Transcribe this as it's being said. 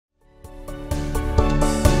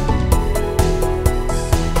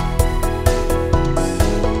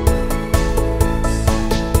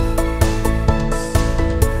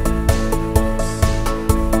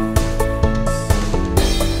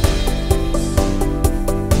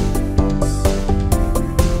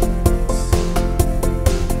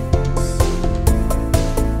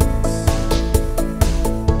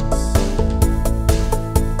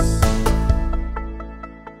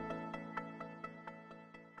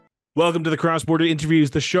Welcome to the Cross Border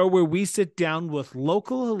Interviews, the show where we sit down with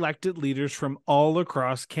local elected leaders from all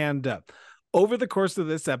across Canada. Over the course of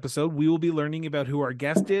this episode, we will be learning about who our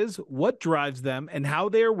guest is, what drives them, and how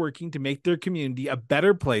they are working to make their community a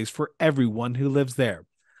better place for everyone who lives there.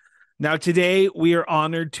 Now, today, we are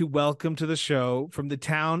honored to welcome to the show from the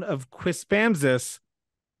town of Quispamsis,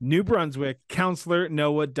 New Brunswick, Councillor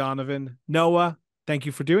Noah Donovan. Noah, thank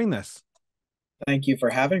you for doing this. Thank you for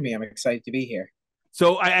having me. I'm excited to be here.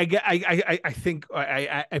 So I think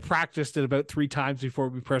I practiced it about 3 times before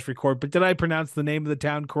we press record. But did I pronounce the name of the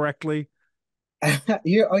town correctly?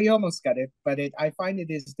 You almost got it, but I find it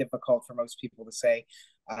is difficult for most people to say.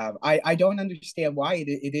 I don't understand why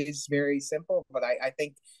it is very simple, but I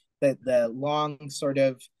think that the long sort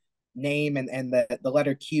of name and the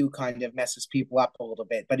letter Q kind of messes people up a little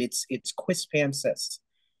bit. But it's Quispamsis.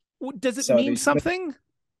 Does it So mean there's something?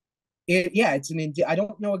 yeah, I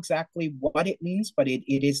don't know exactly what it means, but it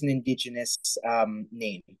is an indigenous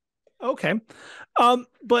name. Okay.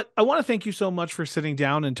 But I want to thank you so much for sitting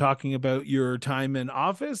down and talking about your time in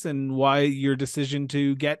office and why your decision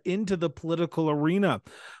to get into the political arena.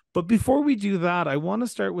 But before we do that, I want to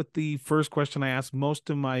start with the first question I ask most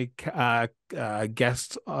of my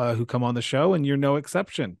guests who come on the show, and you're no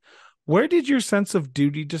exception. Where did your sense of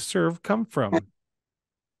duty to serve come from?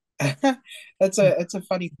 That's a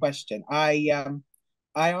funny question. I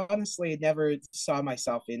honestly never saw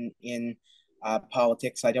myself in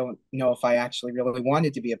politics. I don't know if I actually really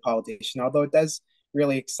wanted to be a politician, although it does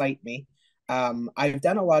really excite me. I've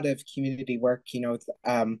done a lot of community work.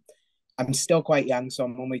 I'm still quite young, so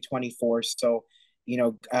I'm only 24. So,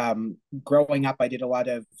 growing up, I did a lot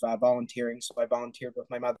of volunteering. So I volunteered with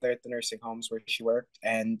my mother at the nursing homes where she worked,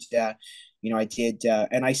 and I did,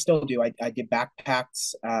 and I still do. I did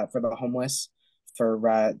backpacks for the homeless for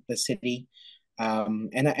the city.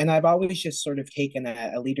 And I've always just sort of taken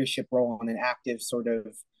a leadership role and an active sort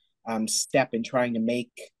of step in trying to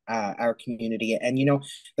make our community and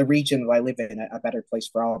the region that I live in a better place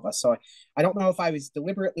for all of us. So I don't know if I was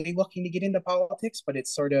deliberately looking to get into politics, but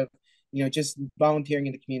it's sort of just volunteering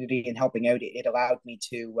in the community and helping out. It allowed me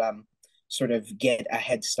to sort of get a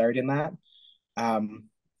head start in that.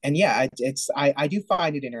 And yeah, I do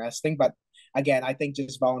find it interesting, but again, I think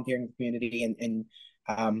just volunteering in the community and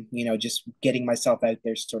just getting myself out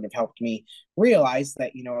there sort of helped me realize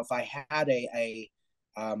that, if I had a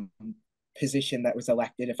position that was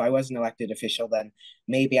elected, if I was an elected official, then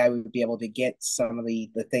maybe I would be able to get some of the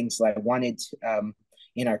things that I wanted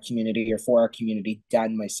in our community or for our community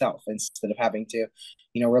done myself instead of having to,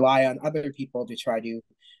 rely on other people to try to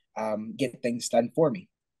get things done for me.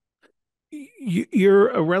 You're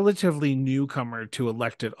a relatively newcomer to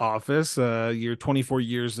elected office. You're 24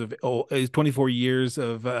 years of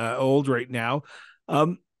old right now.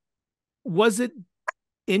 Was it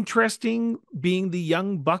interesting being the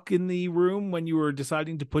young buck in the room when you were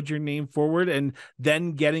deciding to put your name forward and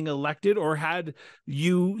then getting elected, or had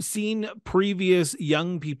you seen previous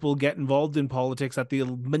young people get involved in politics at the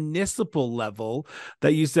municipal level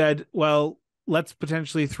that you said, well, let's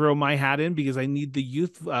potentially throw my hat in because I need the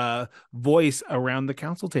youth voice around the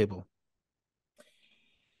council table?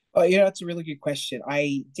 Oh, that's a really good question.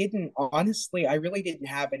 I really didn't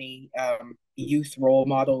have any youth role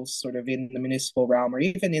models sort of in the municipal realm or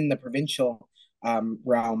even in the provincial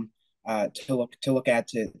realm to look at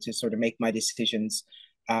to sort of make my decisions.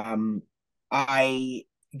 I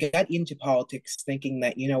got into politics thinking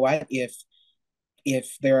that, what,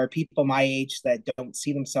 if there are people my age that don't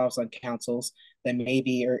see themselves on councils, then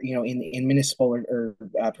maybe, or in municipal or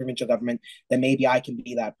provincial government, then maybe I can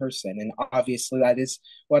be that person. And obviously, that is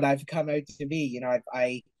what I've come out to be.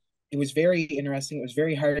 It was very interesting. It was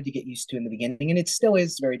very hard to get used to in the beginning, and it still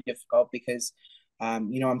is very difficult because,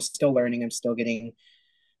 I'm still learning. I'm still getting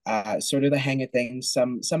sort of the hang of things.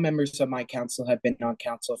 Some members of my council have been on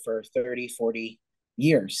council for 30, 40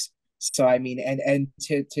 years. So I mean, and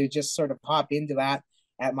to just sort of hop into that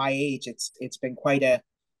at my age, it's been quite an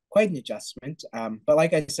adjustment. But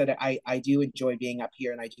like I said, I do enjoy being up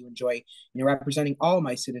here, and I do enjoy representing all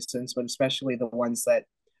my citizens, but especially the ones that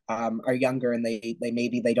are younger and they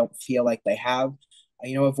maybe they don't feel like they have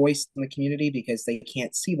a voice in the community because they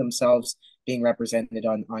can't see themselves being represented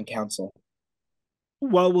on council.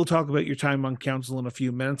 Well, we'll talk about your time on council in a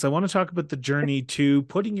few minutes. I want to talk about the journey to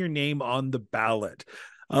putting your name on the ballot.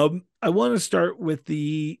 I want to start with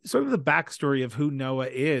the sort of the backstory of who Noah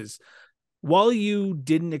is. While you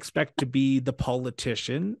didn't expect to be the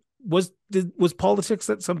politician, was politics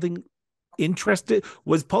that something interested?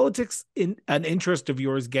 Was politics in an interest of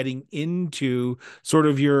yours getting into sort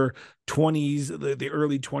of your 20s, the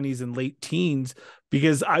early 20s and late teens?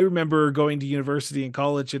 Because I remember going to university and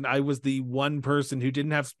college, and I was the one person who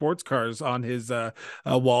didn't have sports cars on his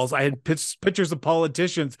walls. I had pictures of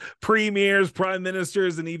politicians, premiers, prime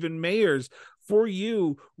ministers, and even mayors. For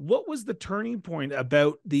you, what was the turning point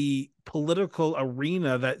about the political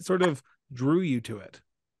arena that sort of drew you to it?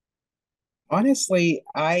 Honestly,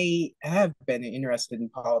 I have been interested in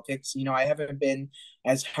politics. I haven't been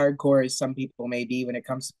as hardcore as some people may be when it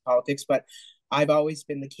comes to politics, but I've always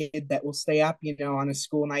been the kid that will stay up, on a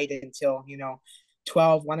school night until,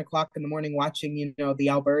 12, 1 o'clock in the morning watching, the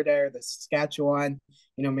Alberta or the Saskatchewan,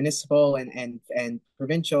 municipal and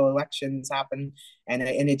provincial elections happen.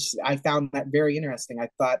 I found that very interesting. I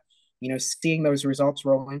thought, seeing those results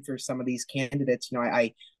roll in for some of these candidates,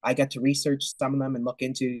 I got to research some of them and look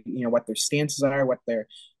into what their stances are, what their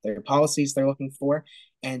policies they're looking for,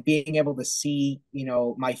 and being able to see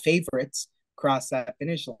my favorites cross that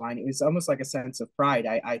finish line. It was almost like a sense of pride.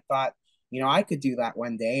 I thought I could do that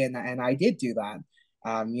one day, and I did do that.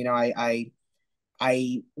 I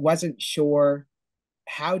wasn't sure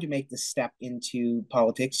how to make the step into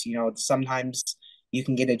politics. Sometimes you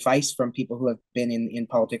can get advice from people who have been in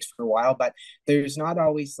politics for a while, but there's not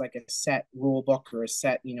always like a set rule book or a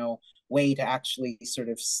set, way to actually sort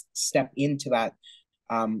of step into that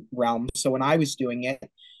realm. So when I was doing it,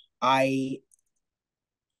 I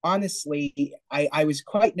honestly, I was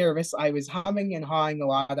quite nervous. I was humming and hawing a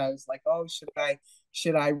lot. I was like, oh,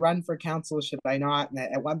 should I run for council? Should I not? And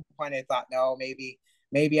at one point I thought, no,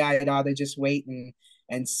 maybe I'd rather just wait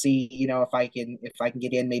and see, if I can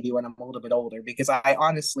get in maybe when I'm a little bit older, because I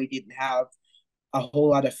honestly didn't have a whole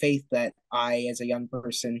lot of faith that I, as a young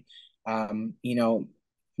person, um, you know,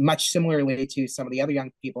 much similarly to some of the other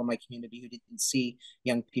young people in my community who didn't see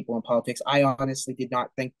young people in politics, I honestly did not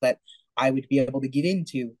think that I would be able to get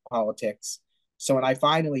into politics. So when I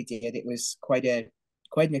finally did, it was quite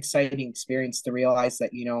an exciting experience to realize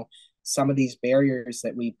that some of these barriers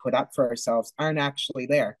that we put up for ourselves aren't actually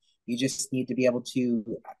there. You just need to be able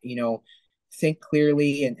to think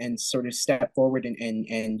clearly and sort of step forward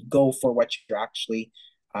and go for what you're actually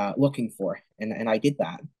looking for. And I did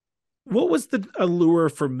that. What was the allure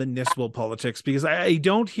for municipal politics? Because I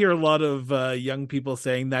don't hear a lot of young people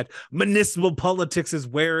saying that municipal politics is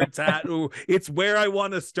where it's at, or it's where I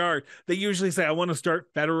want to start. They usually say, I want to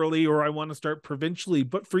start federally or I want to start provincially.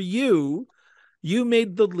 But for you, you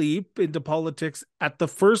made the leap into politics at the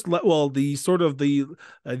first level, well, the sort of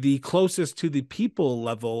the closest to the people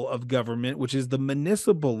level of government, which is the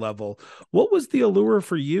municipal level. What was the allure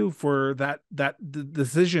for you for that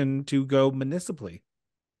decision to go municipally?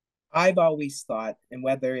 I've always thought, and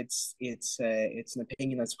whether it's an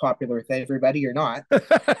opinion that's popular with everybody or not,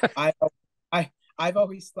 I I I've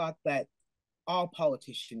always thought that all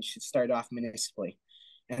politicians should start off municipally.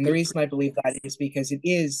 And the Good for reason I believe that is because it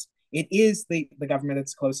is the government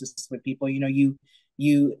that's closest to the people. You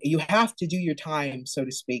have to do your time, so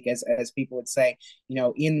to speak, as people would say,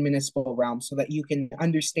 in the municipal realm, so that you can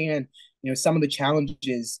understand, some of the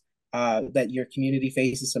challenges that your community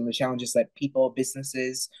faces, some of the challenges that people,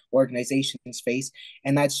 businesses, organizations face.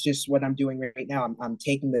 And that's just what I'm doing right now. I'm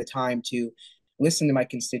taking the time to listen to my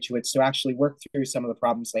constituents, to actually work through some of the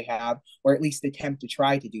problems they have, or at least attempt to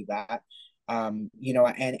try to do that.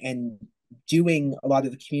 And doing a lot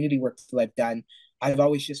of the community work that I've done, I've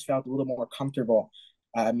always just felt a little more comfortable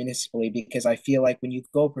municipally, because I feel like when you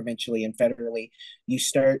go provincially and federally, you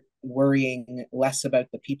start worrying less about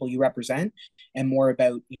the people you represent and more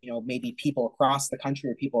about maybe people across the country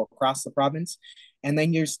or people across the province. And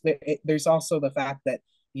then there's also the fact that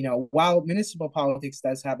while municipal politics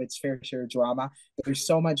does have its fair share of drama, there's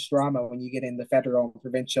so much drama when you get into federal and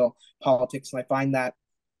provincial politics, and I find that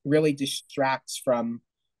really distracts from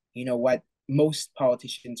what most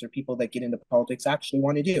politicians or people that get into politics actually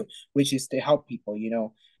want to do, which is to help people.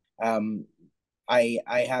 Um,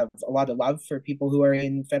 I have a lot of love for people who are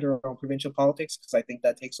in federal and provincial politics, because I think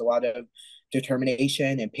that takes a lot of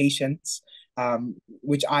determination and patience,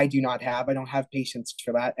 which I do not have. I don't have patience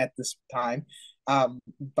for that at this time.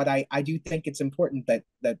 But I do think it's important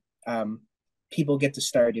that people get to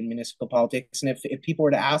start in municipal politics. And if people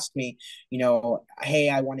were to ask me, hey,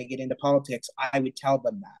 I want to get into politics, I would tell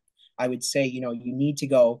them that. I would say, you need to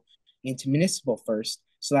go into municipal first,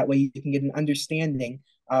 so that way you can get an understanding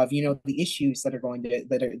of the issues that are going to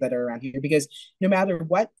that are around here. Because no matter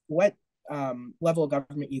what level of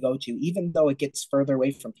government you go to, even though it gets further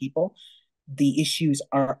away from people, the issues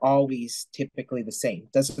are always typically the same.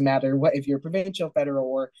 Doesn't matter what, if you're provincial, federal,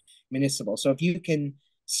 or municipal. So if you can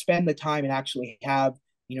spend the time and actually have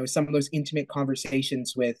some of those intimate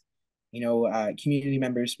conversations with community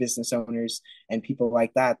members, business owners, and people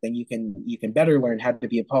like that, then you can better learn how to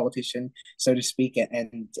be a politician, so to speak,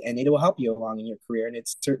 and it will help you along in your career. And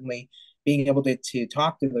it's certainly being able to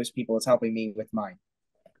talk to those people is helping me with mine.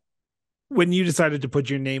 When you decided to put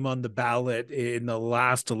your name on the ballot in the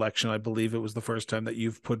last election, I believe it was the first time that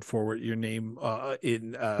you've put forward your name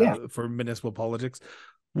in Yeah. for municipal politics.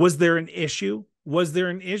 Was there an issue? Was there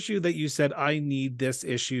an issue that you said, I need this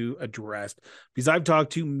issue addressed? Because I've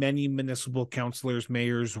talked to many municipal councillors,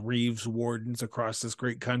 mayors, reeves, wardens across this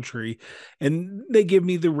great country, and they give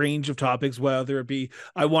me the range of topics, whether it be,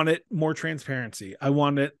 I want it more transparency, I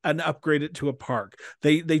want it an upgrade it to a park.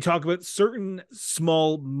 They talk about certain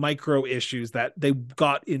small micro issues that they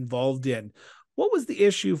got involved in. What was the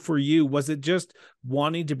issue for you? Was it just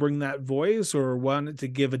wanting to bring that voice or wanted to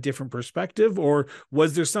give a different perspective? Or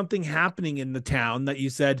was there something happening in the town that you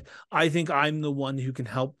said, I think I'm the one who can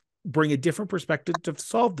help bring a different perspective to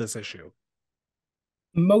solve this issue?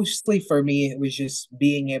 Mostly for me, it was just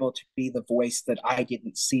being able to be the voice that I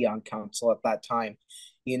didn't see on council at that time.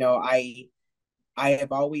 You know, I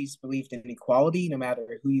have always believed in equality, no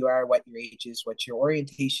matter who you are, what your age is, what your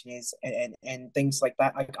orientation is, and things like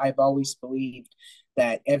that. Like, I've always believed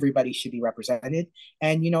that everybody should be represented,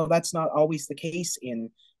 and that's not always the case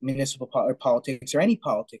in municipal politics, or any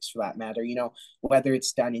politics for that matter. Whether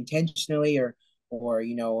it's done intentionally or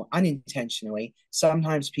unintentionally.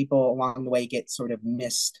 Sometimes people along the way get sort of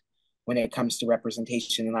missed when it comes to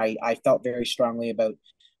representation, and I felt very strongly about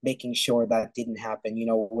making sure that didn't happen.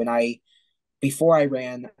 When I before I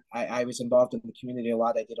ran, I was involved in the community a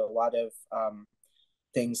lot. I did a lot of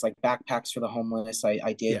things like backpacks for the homeless.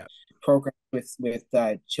 I did Yeah. programs with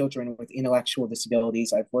children with intellectual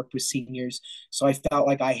disabilities. I've worked with seniors, so I felt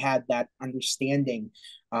like I had that understanding.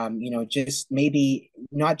 Just maybe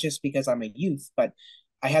not just because I'm a youth, but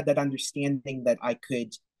I had that understanding that I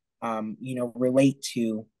could, relate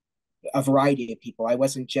to a variety of people. I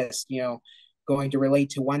wasn't just, going to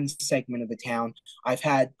relate to one segment of the town. I've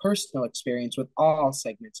had personal experience with all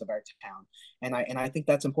segments of our town. And I think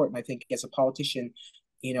that's important. I think as a politician,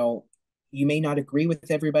 you know, you may not agree with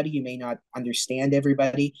everybody, you may not understand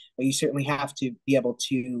everybody, but you certainly have to be able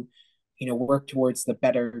to, work towards the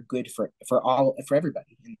better good for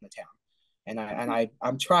everybody in the town.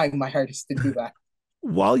 I'm trying my hardest to do that.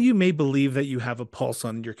 While you may believe that you have a pulse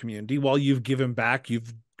on your community, while you've given back,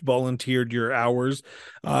 you've volunteered your hours,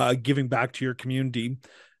 giving back to your community,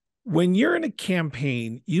 when you're in a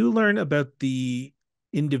campaign, you learn about the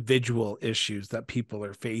individual issues that people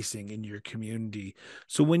are facing in your community.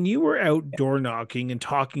 So when you were out door knocking and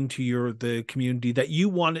talking to the community that you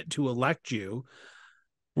wanted to elect you,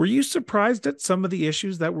 were you surprised at some of the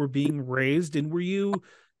issues that were being raised? And were you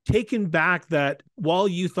taken back that while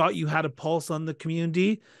you thought you had a pulse on the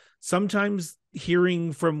community, sometimes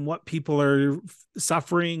hearing from what people are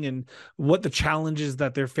suffering and what the challenges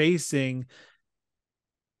that they're facing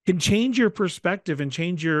can change your perspective and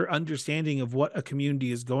change your understanding of what a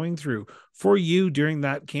community is going through? For you during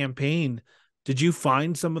that campaign, did you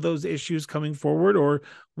find some of those issues coming forward, or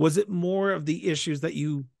was it more of the issues that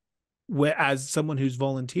you, as someone who's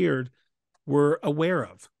volunteered, were aware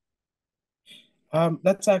of?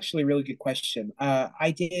 That's actually a really good question.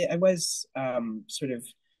 I was sort of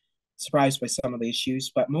surprised by some of the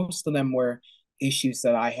issues, but most of them were issues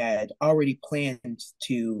that I had already planned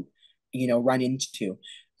to, run into.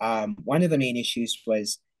 One of the main issues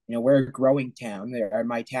was, we're a growing town.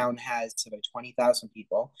 My town has about 20,000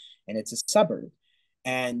 people, and it's a suburb.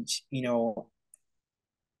 And,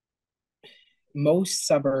 most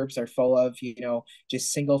suburbs are full of,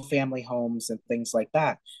 just single family homes and things like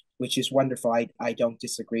that, which is wonderful. I don't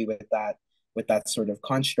disagree with that sort of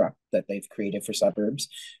construct that they've created for suburbs.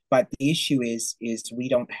 But the issue is we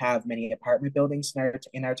don't have many apartment buildings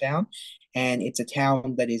in our town, and it's a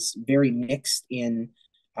town that is very mixed in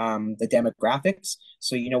the demographics.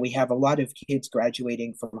 So we have a lot of kids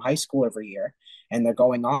graduating from high school every year, and they're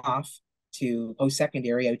going off to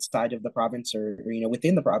post-secondary outside of the province, or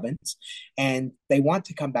within the province, and they want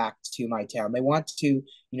to come back to my town. They want to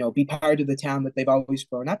be part of the town that they've always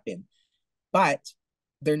grown up in, but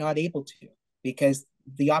they're not able to, because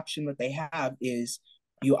the option that they have is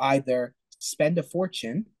you either spend a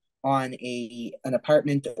fortune on an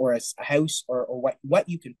apartment or a house, or what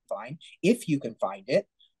you can find, if you can find it,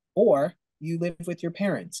 or you live with your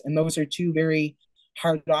parents. And those are two very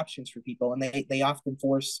hard options for people, and they often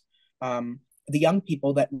force the young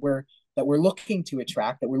people that we're looking to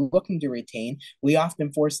attract, that we're looking to retain. We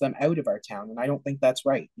often force them out of our town, and I don't think that's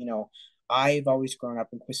right. I've always grown up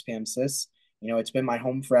in Quispamsis. It's been my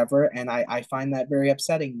home forever, and I find that very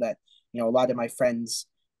upsetting that a lot of my friends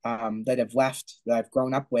that have left, that I've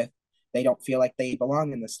grown up with, they don't feel like they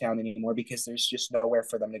belong in this town anymore because there's just nowhere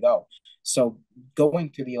for them to go. So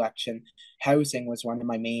going through the election, housing was one of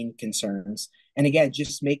my main concerns. And again,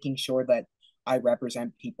 just making sure that I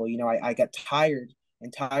represent people. I got tired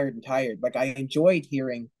and tired and tired. Like I enjoyed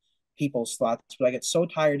hearing people's thoughts, but I get so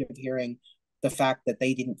tired of hearing the fact that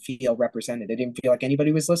they didn't feel represented. It didn't feel like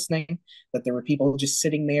anybody was listening, that there were people just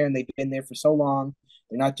sitting there and they've been there for so long.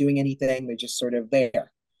 They're not doing anything. They're just sort of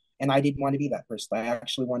there. And I didn't want to be that person. I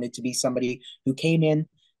actually wanted to be somebody who came in,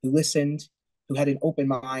 who listened, who had an open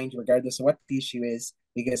mind, regardless of what the issue is,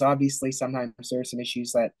 because obviously sometimes there are some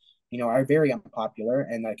issues that, are very unpopular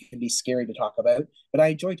and that can be scary to talk about. But I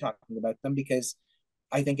enjoy talking about them because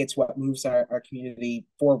I think it's what moves our community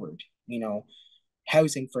forward.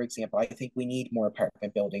 Housing, for example, I think we need more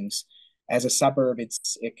apartment buildings. As a suburb,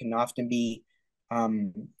 it can often be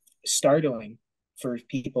um, startling for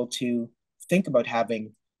people to think about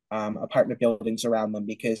having apartment buildings around them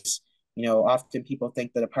because often people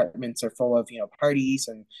think that apartments are full of parties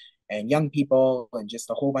and young people and just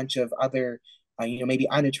a whole bunch of other maybe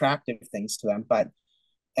unattractive things to them. But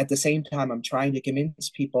at the same time, I'm trying to convince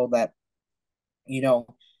people that you know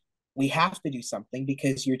we have to do something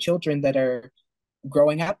because your children that are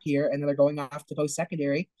growing up here and they're going off to post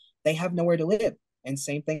secondary, they have nowhere to live. And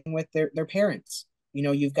same thing with their parents.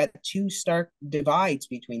 You've got two stark divides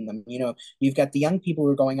between them. You've got the young people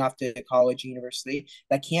who are going off to college, university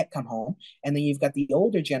that can't come home. And then you've got the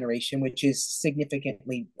older generation, which is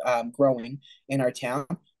significantly growing in our town,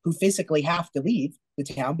 who physically have to leave the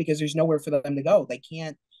town because there's nowhere for them to go. They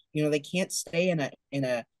can't stay in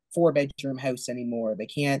a 4-bedroom house anymore. They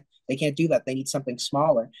can't do that. They need something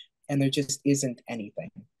smaller, and there just isn't anything.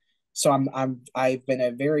 So I've been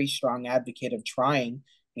a very strong advocate of trying,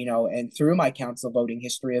 and through my council voting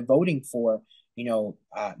history of voting for,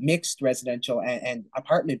 mixed residential and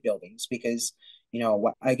apartment buildings because,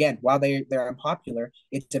 again, while they're unpopular,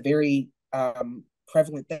 it's a very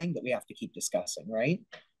prevalent thing that we have to keep discussing, right?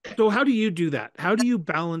 So how do you do that? How do you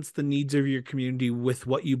balance the needs of your community with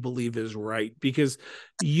what you believe is right? Because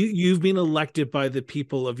you've been elected by the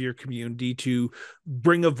people of your community to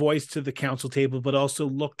bring a voice to the council table, but also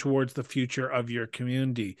look towards the future of your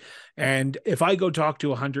community. And if I go talk to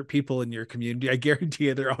 100 people in your community, I guarantee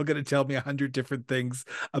you they're all going to tell me 100 different things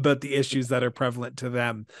about the issues that are prevalent to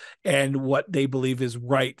them and what they believe is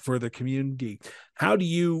right for the community. How do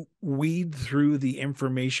you weed through the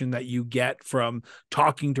information that you get from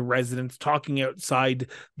talking to residents, talking outside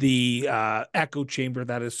the echo chamber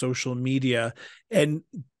that is social media, and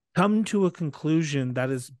come to a conclusion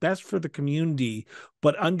that is best for the community,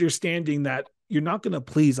 but understanding that you're not going to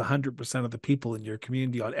please 100% of the people in your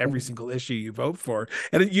community on every single issue you vote for?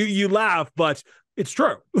 And you laugh, but it's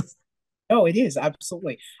true. No, it is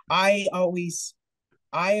absolutely. I've always,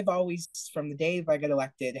 from the day I got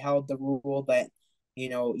elected, held the rule that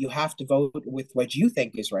you have to vote with what you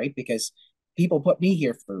think is right because people put me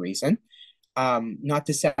here for a reason. Not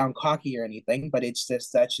to sound cocky or anything, but that's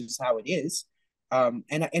just how it is. And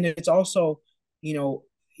it's also,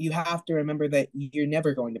 you have to remember that you're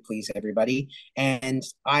never going to please everybody. And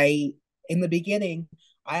in the beginning,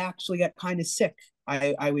 I actually got kind of sick.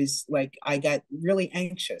 I was like, I got really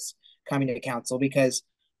anxious coming to council because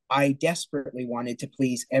I desperately wanted to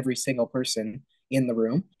please every single person in the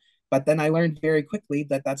room. But then I learned very quickly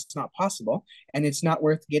that that's not possible, and it's not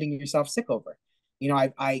worth getting yourself sick over.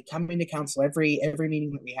 I come into council every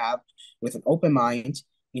meeting that we have with an open mind.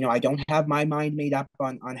 I don't have my mind made up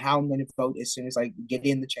on how I'm going to vote as soon as I get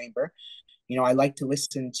in the chamber. I like to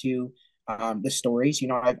listen to the stories.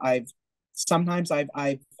 I've sometimes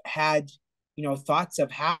I've had thoughts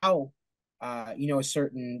of how a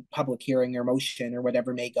certain public hearing or motion or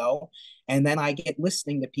whatever may go, and then I get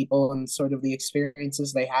listening to people and sort of the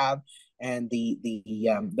experiences they have and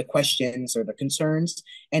the questions or the concerns,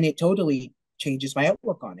 and it totally changes my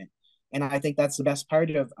outlook on it. And I think that's the best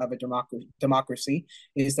part of a democracy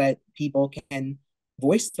is that people can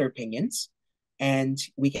voice their opinions and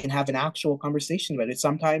we can have an actual conversation about it.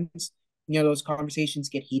 Sometimes, those conversations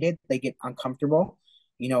get heated, they get uncomfortable.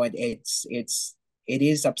 It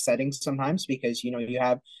is upsetting sometimes because, you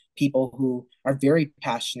have people who are very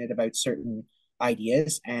passionate about certain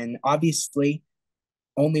ideas. And obviously,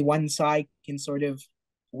 only one side can sort of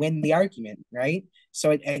win the argument, right?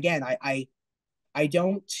 So again, I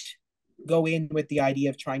don't go in with the idea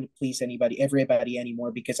of trying to please everybody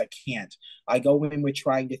anymore because I can't. I go in with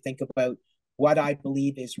trying to think about what I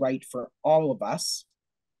believe is right for all of us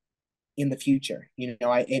in the future.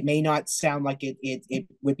 It may not sound like it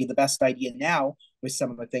would be the best idea now with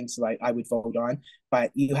some of the things that I would vote on,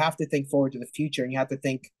 but you have to think forward to the future and you have to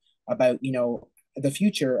think about, the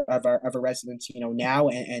future of our residents, now,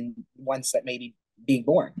 and ones that may be being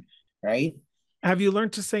born, right? Have you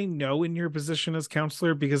learned to say no in your position as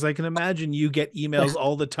counselor? Because I can imagine you get emails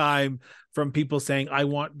all the time from people saying, I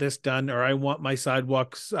want this done, or I want my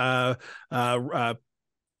sidewalks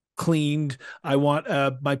cleaned. I want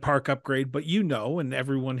my park upgrade. But and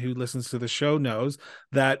everyone who listens to the show knows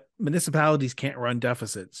that municipalities can't run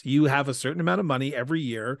deficits. You have a certain amount of money every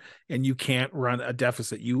year and you can't run a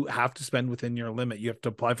deficit. You have to spend within your limit. You have to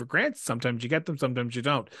apply for grants. Sometimes you get them, sometimes you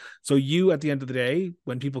don't. So you, at the end of the day,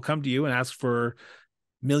 when people come to you and ask for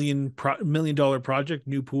 $1 million project,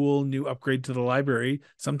 new pool, new upgrade to the library,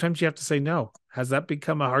 sometimes you have to say no. Has that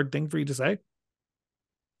become a hard thing for you to say?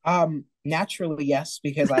 Naturally, yes,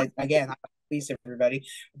 because I please everybody,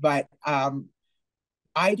 but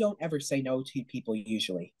I don't ever say no to people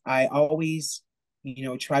usually. I always,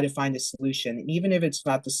 try to find a solution, and even if it's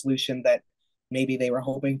not the solution that maybe they were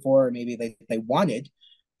hoping for, or maybe they wanted.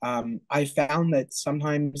 I found that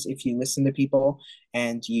sometimes if you listen to people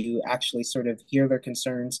and you actually sort of hear their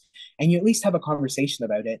concerns and you at least have a conversation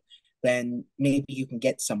about it, then maybe you can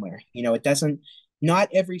get somewhere. It doesn't, not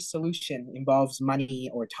every solution involves money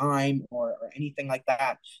or time or anything like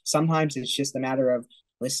that. Sometimes it's just a matter of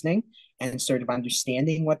listening and sort of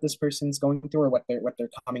understanding what this person's going through or what they're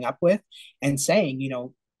coming up with, and saying,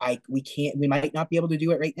 we might not be able to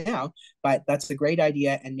do it right now, but that's a great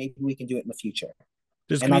idea and maybe we can do it in the future.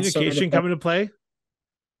 Does And that's sort of communication come into play?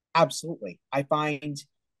 absolutely. I find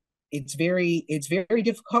it's very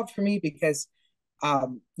difficult for me because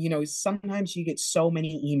sometimes you get so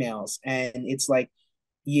many emails and it's like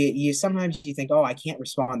you sometimes you think, oh, I can't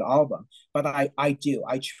respond to all of them, but I do.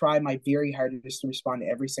 I try my very hardest to respond to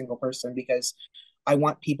every single person because I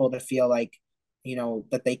want people to feel like,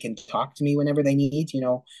 that they can talk to me whenever they need.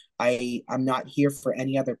 I'm not here for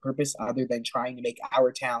any other purpose other than trying to make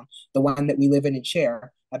our town, the one that we live in and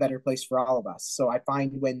share, a better place for all of us. So I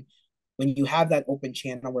find when you have that open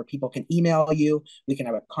channel where people can email you, we can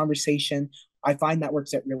have a conversation. I find that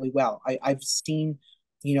works out really well. I've seen,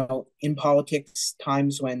 in politics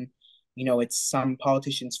times when, it's some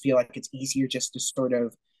politicians feel like it's easier just to sort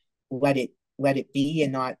of let it be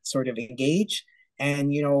and not sort of engage.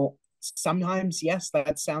 And sometimes, yes,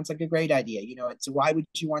 that sounds like a great idea. It's why would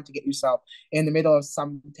you want to get yourself in the middle of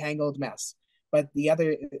some tangled mess? But the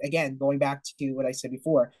other, again, going back to what I said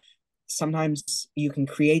before, sometimes you can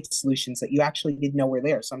create solutions that you actually didn't know were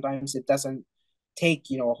there. Sometimes it doesn't take,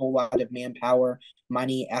 a whole lot of manpower,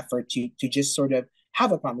 money, effort to just sort of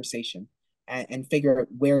have a conversation and figure out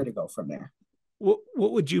where to go from there. What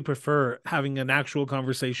would you prefer, having an actual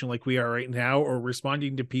conversation like we are right now, or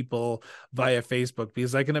responding to people via Facebook?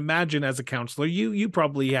 Because I can imagine, as a counselor, you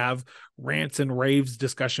probably have rants and raves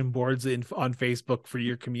discussion boards on Facebook for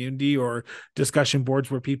your community, or discussion boards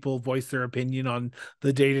where people voice their opinion on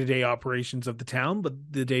the day-to-day operations of the town, but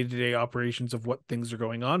the day-to-day operations of what things are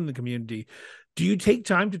going on in the community. Do you take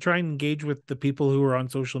time to try and engage with the people who are on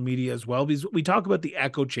social media as well? Because we talk about the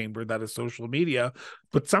echo chamber that is social media,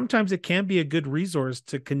 but sometimes it can be a good resource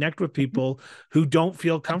to connect with people who don't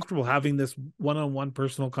feel comfortable having this one-on-one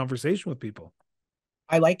personal conversation with people.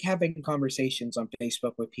 I like having conversations on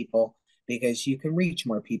Facebook with people because you can reach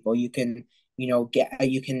more people. You can,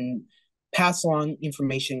 you can pass along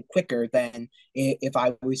information quicker than if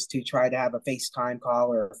I was to try to have a FaceTime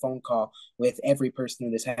call or a phone call with every person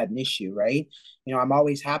that has had an issue, right? I'm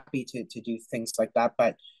always happy to do things like that,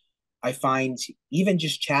 but I find even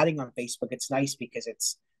just chatting on Facebook, it's nice because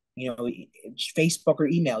it's, Facebook or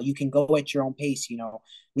email, you can go at your own pace.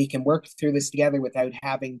 We can work through this together without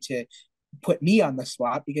having to put me on the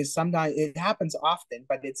spot, because sometimes it happens often,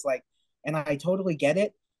 but it's like, and I totally get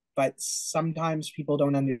it, but sometimes people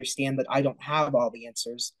don't understand that I don't have all the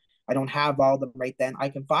answers. I don't have all of them right then. I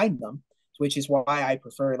can find them, which is why I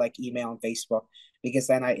prefer like email and Facebook, because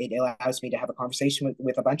then it allows me to have a conversation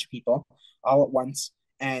with a bunch of people all at once.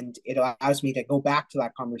 And it allows me to go back to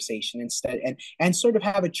that conversation instead, and sort of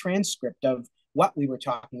have a transcript of what we were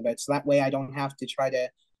talking about. So that way I don't have to try to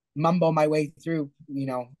mumble my way through,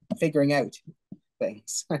 figuring out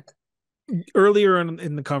things. Earlier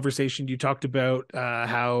in the conversation, you talked about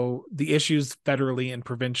how the issues federally and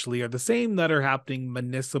provincially are the same that are happening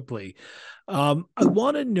municipally. I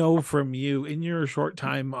want to know from you, in your short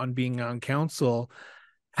time on being on council,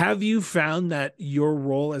 have you found that your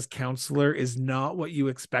role as counselor is not what you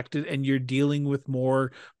expected, and you're dealing with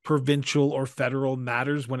more provincial or federal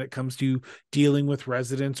matters when it comes to dealing with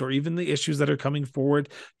residents, or even the issues that are coming forward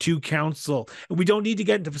to council? And we don't need to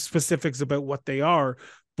get into specifics about what they are,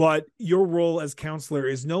 but your role as counselor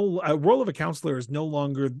is no a role of a counselor is no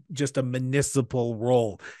longer just a municipal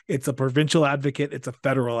role. It's a provincial advocate, it's a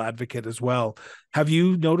federal advocate as well. Have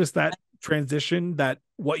you noticed that transition, that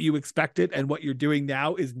what you expected and what you're doing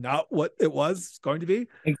now is not what it was going to be?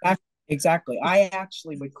 Exactly. Exactly. I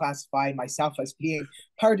actually would classify myself as being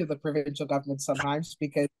part of the provincial government sometimes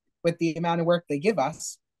because with the amount of work they give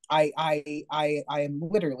us, I am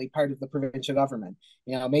literally part of the provincial government.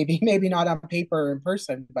 Maybe not on paper or in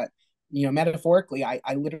person, but metaphorically, I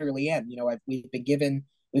literally am.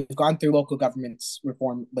 We've gone through local governments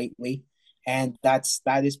reform lately, and that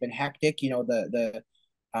has been hectic. The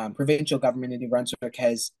provincial government in New Brunswick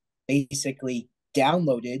has basically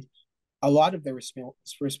downloaded a lot of their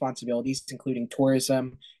responsibilities, including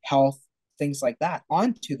tourism, health, things like that,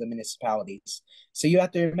 onto the municipalities. So you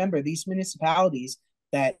have to remember these municipalities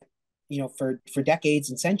that, for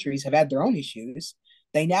decades and centuries have had their own issues.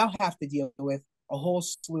 They now have to deal with a whole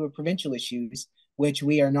slew of provincial issues, which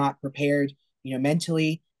we are not prepared,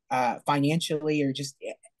 mentally, financially, or just,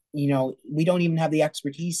 we don't even have the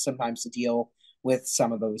expertise sometimes to deal with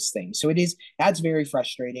some of those things. So that's very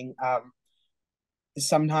frustrating.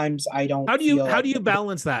 Sometimes I don't feel How like do you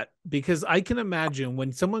balance that? Because I can imagine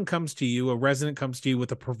when someone comes to you, a resident comes to you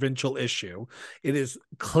with a provincial issue, it is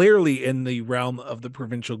clearly in the realm of the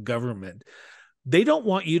provincial government. They don't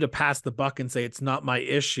want you to pass the buck and say it's not my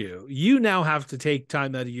issue. You now have to take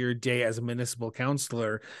time out of your day as a municipal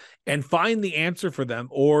counselor and find the answer for them,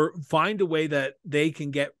 or find a way that they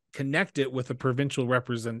can get connected with a provincial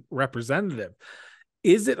representative.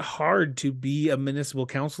 Is it hard to be a municipal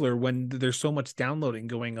counselor when there's so much downloading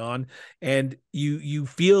going on and you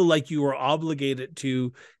feel like you are obligated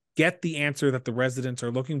to get the answer that the residents are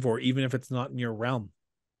looking for, even if it's not in your realm?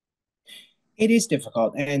 it is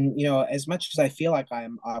difficult. And as much as I feel like I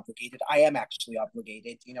am obligated, I am actually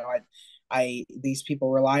obligated. I these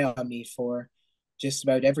people rely on me for just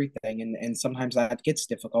about everything, and sometimes that gets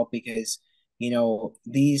difficult because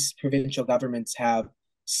these provincial governments have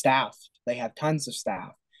staff. They have tons of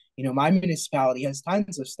staff. My municipality has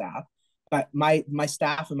tons of staff, but my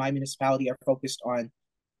staff and my municipality are focused on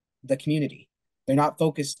the community. They're not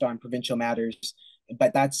focused on provincial matters,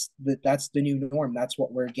 but that's the new norm. That's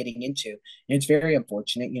what we're getting into, and it's very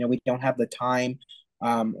unfortunate. We don't have the time,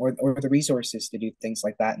 or the resources to do things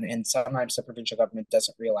like that, and sometimes the provincial government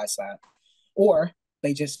doesn't realize that, or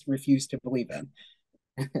they just refuse to believe it.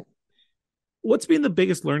 What's been the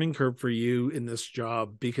biggest learning curve for you in this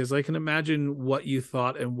job? Because I can imagine what you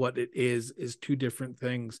thought and what it is two different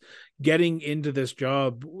things. Getting into this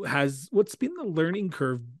job, has what's been the learning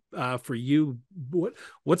curve for you?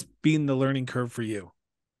 What's been the learning curve for you?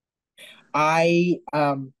 I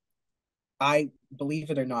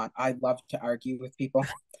believe it or not, I love to argue with people.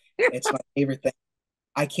 It's my favorite thing.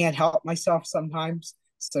 I can't help myself sometimes.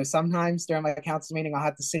 So sometimes during my council meeting, I'll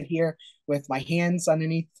have to sit here with my hands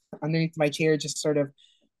underneath my chair, just sort of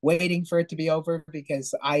waiting for it to be over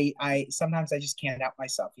because I sometimes I just can't help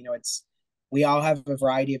myself. It's we all have a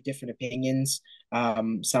variety of different opinions.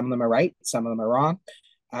 Some of them are right, some of them are wrong,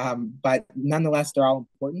 but nonetheless, they're all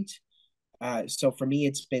important. So for me,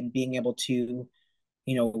 it's been being able to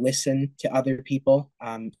listen to other people,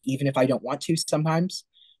 even if I don't want to sometimes.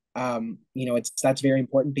 That's very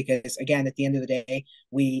important because again, at the end of the day,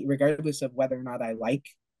 regardless of whether or not I like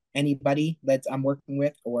anybody that I'm working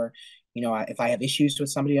with, or if I have issues with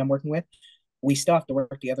somebody I'm working with, we still have to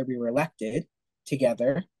work together. We were elected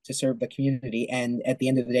together to serve the community, and at the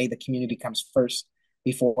end of the day, the community comes first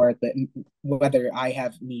before whether I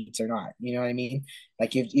have needs or not. You know what I mean?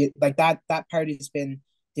 Like if like that part has been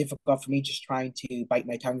difficult for me, just trying to bite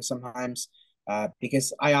my tongue sometimes,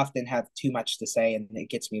 because I often have too much to say and it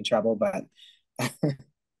gets me in trouble. But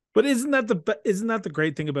But isn't that the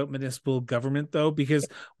great thing about municipal government though? Because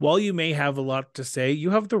while you may have a lot to say, you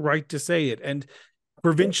have the right to say it. And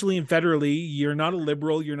provincially and federally, you're not a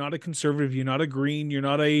liberal, you're not a conservative, you're not a green, you're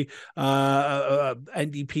not a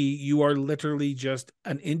NDP. You are literally just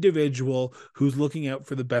an individual who's looking out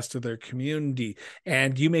for the best of their community.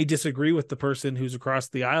 And you may disagree with the person who's across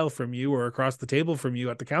the aisle from you or across the table from you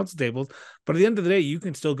at the council tables, but at the end of the day, you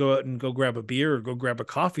can still go out and go grab a beer or go grab a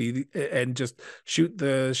coffee and just shoot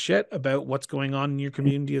the shit about what's going on in your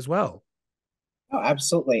community as well. oh,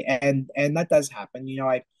 absolutely, and that does happen.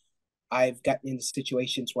 I've gotten into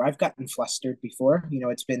situations where I've gotten flustered before.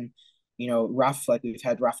 It's been, rough, like we've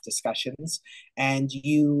had rough discussions. And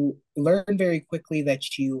you learn very quickly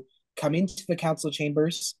that you come into the council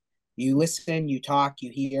chambers, you listen, you talk,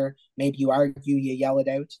 you hear, maybe you argue, you yell it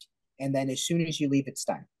out. And then as soon as you leave, it's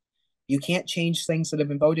done. You can't change things that have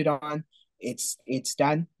been voted on. it's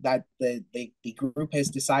done. That the group has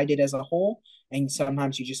decided as a whole, and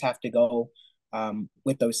sometimes you just have to go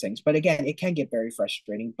with those things. But again, it can get very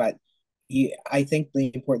frustrating. But I think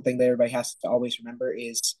the important thing that everybody has to always remember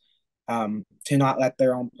is to not let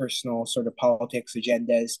their own personal sort of politics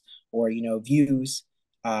agendas or views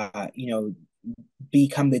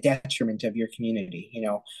become the detriment of your community.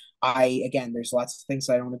 I again, there's lots of things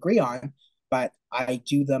I don't agree on, but I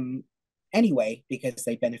do them anyway because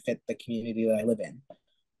they benefit the community that I live in.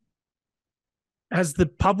 Has the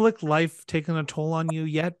public life taken a toll on you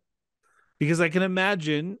yet? Because I can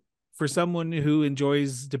imagine for someone who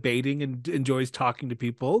enjoys debating and enjoys talking to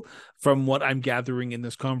people, from what I'm gathering in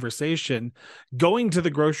this conversation, going to the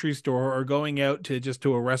grocery store or going out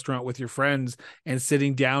to a restaurant with your friends and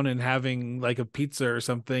sitting down and having like a pizza or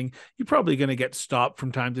something, you're probably going to get stopped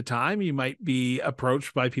from time to time. You might be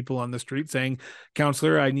approached by people on the street saying,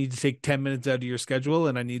 "Counselor, I need to take 10 minutes out of your schedule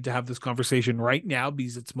and I need to have this conversation right now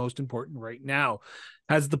because it's most important right now."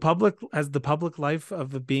 Has the public life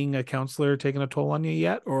of being a counselor taken a toll on you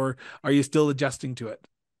yet, or are you still adjusting to it?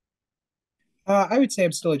 I would say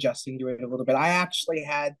I'm still adjusting to it a little bit. I actually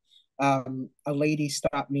had a lady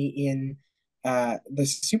stop me in the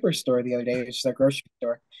superstore the other day, which is a grocery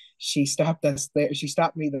store. She stopped us there. She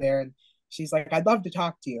stopped me there, and she's like, "I'd love to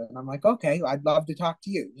talk to you." And I'm like, "Okay, I'd love to talk to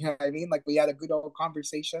you." You know what I mean? Like we had a good old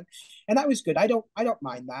conversation, and that was good. I don't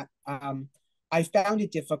mind that. I found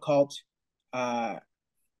it difficult, uh,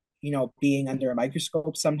 being under a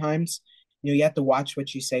microscope sometimes. You have to watch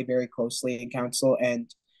what you say very closely in council,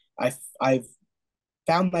 and I've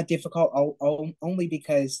found that difficult only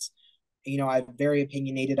because I'm very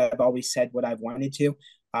opinionated. I've always said what I've wanted to.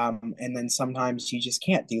 And then sometimes you just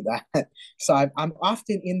can't do that. So I'm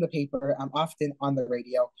often in the paper. I'm often on the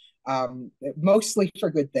radio, mostly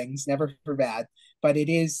for good things, never for bad. But it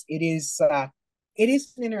is an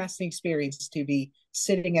interesting experience to be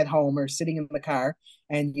sitting at home or sitting in the car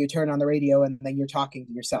and you turn on the radio and then you're talking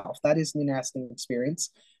to yourself. That is an interesting experience,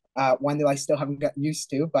 one that I still haven't gotten used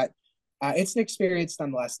to, but it's an experience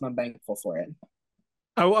nonetheless, and I'm thankful for it.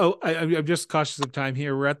 I'm just cautious of time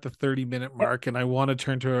here. We're at the 30-minute Yep. mark, and I want to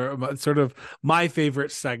turn to sort of my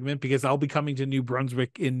favorite segment because I'll be coming to New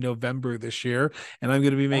Brunswick in November this year, and I'm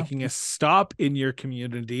going to be Yeah. making a stop in your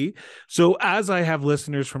community. So, as I have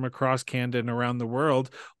listeners from across Canada and around the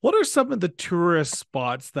world, what are some of the tourist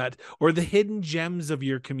spots or the hidden gems of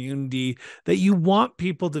your community that you want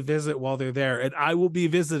people to visit while they're there? And I will be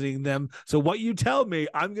visiting them. So, what you tell me,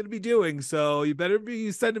 I'm going to be doing. So, you better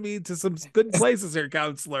be sending me to some good places here,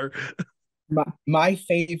 counselor. My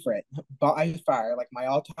favorite by far, like my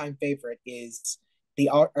all-time favorite, is the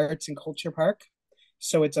Arts and Culture Park.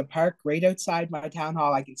 So it's a park right outside my town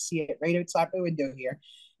hall. I can see it right outside my window here.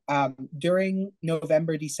 During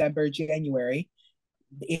November, December, January,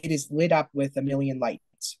 it is lit up with a million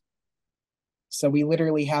lights. So we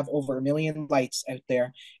literally have over a million lights out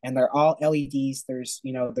there, and they're all LEDs. There's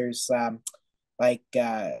like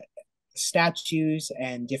statues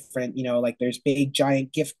and different, like there's big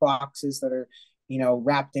giant gift boxes that are,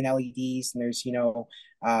 wrapped in LEDs, and there's,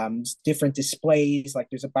 different displays. Like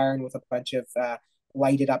there's a barn with a bunch of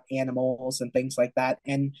lighted up animals and things like that.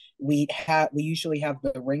 And we usually have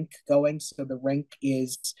the rink going. So the rink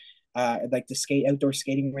is like the outdoor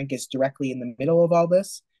skating rink is directly in the middle of all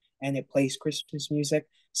this, and it plays Christmas music.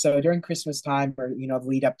 So during Christmas time, or the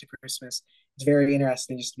lead up to Christmas, it's very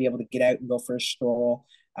interesting just to be able to get out and go for a stroll.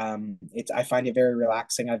 I find it very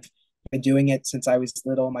relaxing. I've been doing it since I was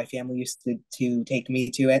little. My family used to take me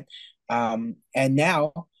to it, and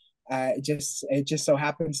now it just so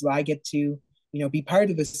happens that I get to be part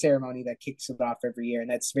of the ceremony that kicks it off every year, and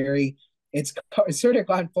that's very it's sort of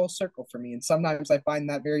gone full circle for me. And sometimes I find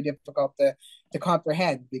that very difficult to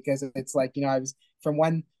comprehend, because it's like I was from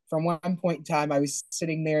one point in time I was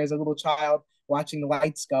sitting there as a little child watching the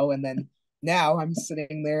lights go, and then now I'm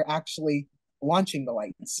sitting there actually launching the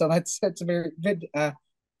lights. So that's a very good.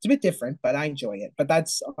 It's a bit different, but I enjoy it. But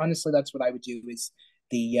that's honestly that's what I would do. Is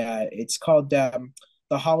it's called the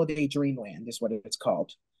Holiday Dreamland is what it's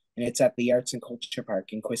called, and it's at the Arts and Culture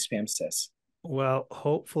Park in Quispamsis. Well,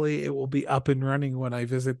 hopefully it will be up and running when I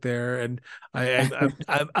visit there, and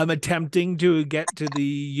I'm attempting to get to the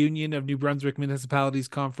Union of New Brunswick Municipalities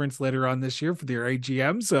conference later on this year for their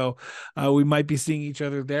AGM, so we might be seeing each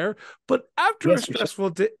other there. But Yes, for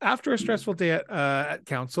sure. after a stressful day at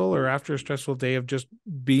council, or after a stressful day of just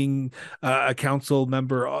being a council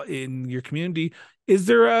member in your community, is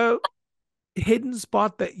there a hidden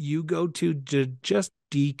spot that you go to just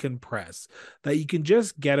decompress, that you can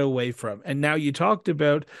just get away from? And now you talked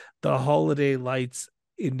about the holiday lights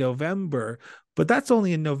in November, But that's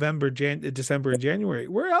only in November, December, and January.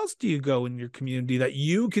 Where else do you go in your community that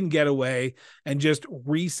you can get away and just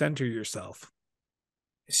recenter yourself?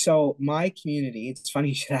 So my community, it's funny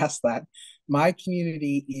you should ask that. My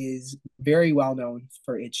community is very well known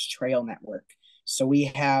for its trail network. So we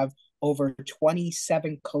have over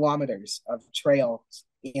 27 kilometers of trails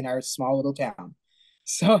in our small little town.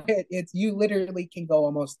 So it's you literally can go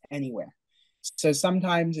almost anywhere. So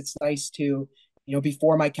sometimes it's nice to,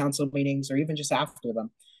 before my council meetings or even just after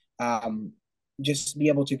them, um, just be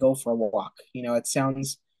able to go for a walk. It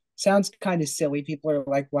sounds kind of silly. People are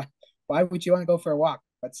like, why would you want to go for a walk?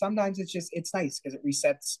 But sometimes it's nice because it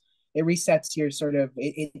resets your sort of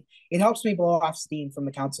it helps me blow off steam from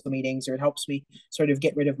the council meetings, or it helps me sort of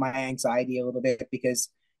get rid of my anxiety a little bit, because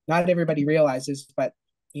not everybody realizes, but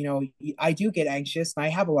I do get anxious and I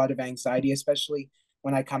have a lot of anxiety, especially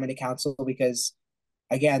when I come into council, because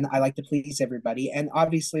again, I like to please everybody, and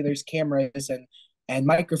obviously there's cameras and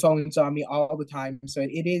microphones on me all the time. So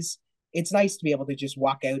it's nice to be able to just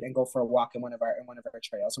walk out and go for a walk in one of our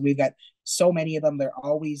trails. And we've got so many of them. They're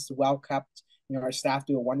always well kept. Our staff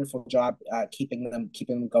do a wonderful job keeping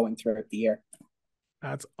them going throughout the year.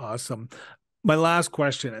 That's awesome. My last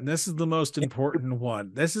question, and this is the most important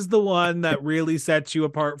one. This is the one that really sets you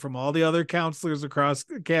apart from all the other counselors across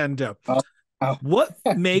Canada. Oh, oh. What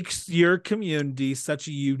makes your community such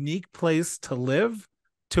a unique place to live,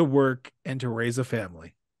 to work, and to raise a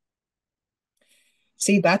family?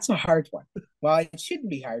 See, that's a hard one. Well, it shouldn't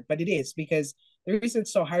be hard, but it is, because the reason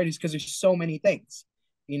it's so hard is because there's so many things.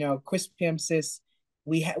 Quispamsis,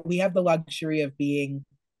 we have the luxury of being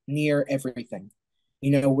near everything.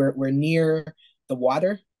 We're near the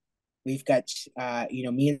water. We've got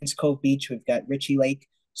Means Cove Beach. We've got Ritchie Lake,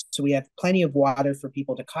 so we have plenty of water for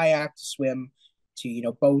people to kayak, to swim,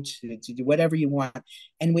 to boat, to do whatever you want.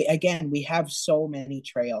 And we have so many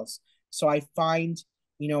trails. So I find,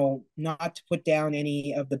 not to put down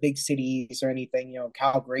any of the big cities or anything,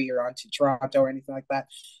 Calgary or onto Toronto or anything like that,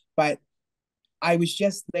 but I was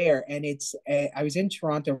just there, and I was in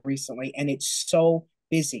Toronto recently, and it's so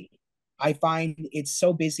busy. I find it's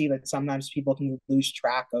so busy that sometimes people can lose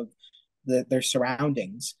track of their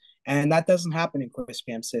surroundings, and that doesn't happen in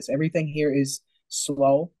Quispamsis. Everything here is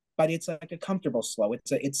slow, but it's like a comfortable slow.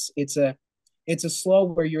 It's a slow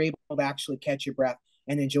where you're able to actually catch your breath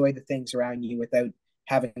and enjoy the things around you without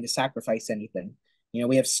having to sacrifice anything.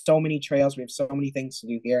 We have so many trails, we have so many things to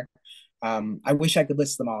do here. I wish I could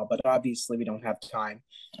list them all, but obviously we don't have time.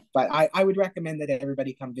 But I would recommend that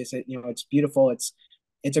everybody come visit. It's beautiful. It's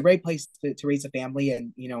a great place to raise a family,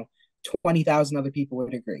 and 20,000 other people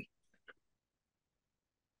would agree.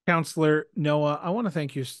 Counselor Noah, I want to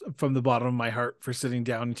thank you from the bottom of my heart for sitting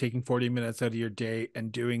down and taking 40 minutes out of your day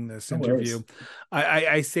and doing this No interview. worries.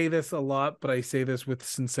 I say this a lot, but I say this with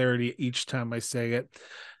sincerity each time I say it.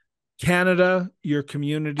 Canada, your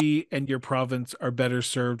community, and your province are better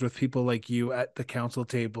served with people like you at the council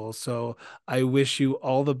table. So I wish you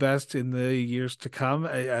all the best in the years to come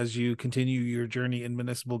as you continue your journey in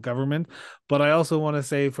municipal government. But I also want to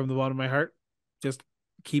say from the bottom of my heart, just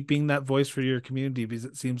keep being that voice for your community, because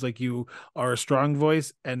it seems like you are a strong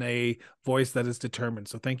voice and a voice that is determined.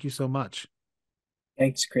 So thank you so much.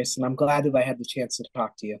 Thanks, Chris, and I'm glad that I had the chance to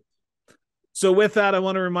talk to you. So with that, I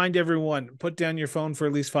want to remind everyone, put down your phone for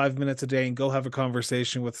at least 5 minutes a day and go have a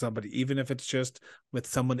conversation with somebody, even if it's just with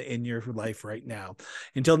someone in your life right now.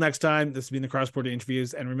 Until next time, this has been the Cross Border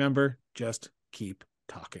Interviews. And remember, just keep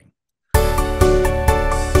talking.